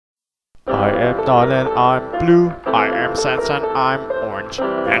I am non and I'm blue. I am sense and I'm orange.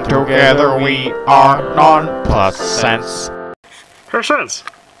 And together we are non+sense. Hey Sense,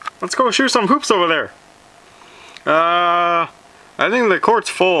 let's go shoot some hoops over there. I think the court's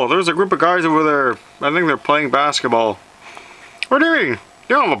full. There's a group of guys over there. I think they're playing basketball. What do you mean?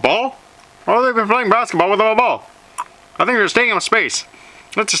 They don't have a ball? Why have they been playing basketball without a ball? I think they're staying in space.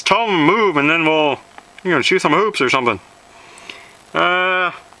 Let's just tell them to move and then we'll, shoot some hoops or something.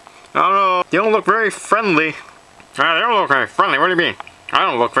 I don't know. They don't look very friendly. They don't look very friendly. What do you mean? I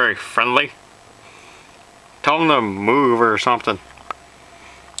don't look very friendly. Tell them to move or something.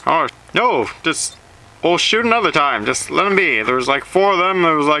 Oh, no, just, we'll shoot another time. Just let them be. There was like 4 of them.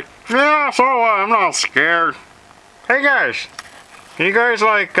 It was like, yeah, so I'm not scared. Hey guys, can you guys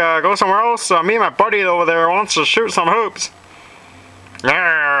like go somewhere else? Me and my buddy over there wants to shoot some hoops.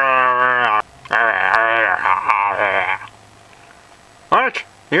 What?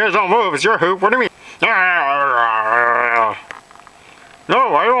 You guys don't move. It's your hoop. What do you mean? No,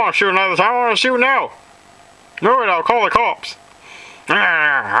 I don't want to shoot another time. I want to shoot now. No, I'll call the cops.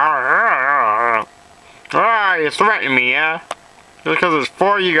 You threatened me, yeah? Just because there's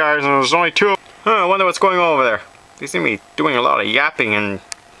 4 of you guys and there's only 2 of them. I wonder what's going on over there. They seem to be doing a lot of yapping and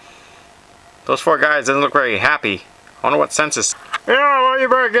those 4 guys didn't look very happy. I wonder what sense is. Yeah, well, you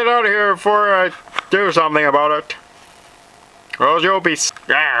better get out of here before I do something about it. Or else you'll be...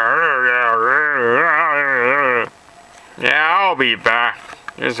 Yeah, I'll be back.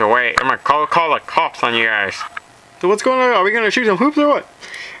 Just wait. I'm gonna call the cops on you guys. So what's going on? Are we gonna shoot some hoops or what?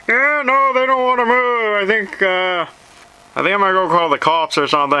 Yeah, no, they don't want to move. I think I'm gonna go call the cops or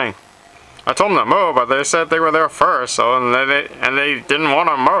something. I told them to move, but they said they were there first, so and they didn't want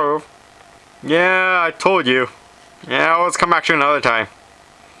to move. Yeah, I told you. Yeah, let's come back shoot another time.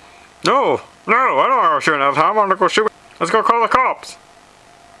 No, I don't want to shoot another time. I want to go shoot. Let's go call the cops.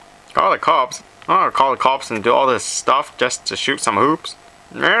 Call the cops? I don't want to call the cops and do all this stuff just to shoot some hoops.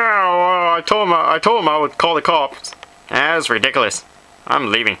 Yeah, well, I told him I would call the cops. That's ridiculous.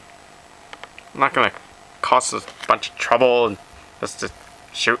 I'm leaving. I'm not gonna cause a bunch of trouble just to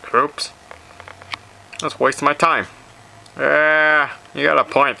shoot hoops. That's wasting my time. Yeah, you got a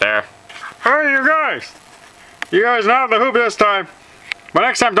point there. Hey, you guys! You guys not have the hoop this time. But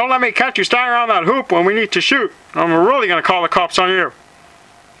next time, don't let me catch you standing around that hoop when we need to shoot. I'm really gonna call the cops on you.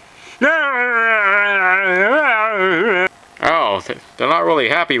 Oh, they're not really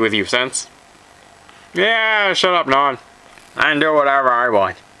happy with you, Sense. Yeah, shut up, Non. I can do whatever I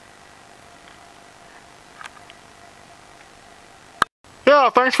want. Yeah,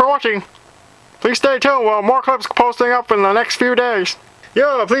 thanks for watching. Please stay tuned while more clips posting up in the next few days.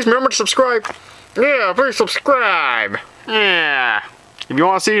 Yeah, please remember to subscribe. Yeah, please subscribe. Yeah. If you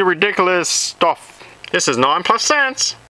want to see ridiculous stuff. This is non+sense.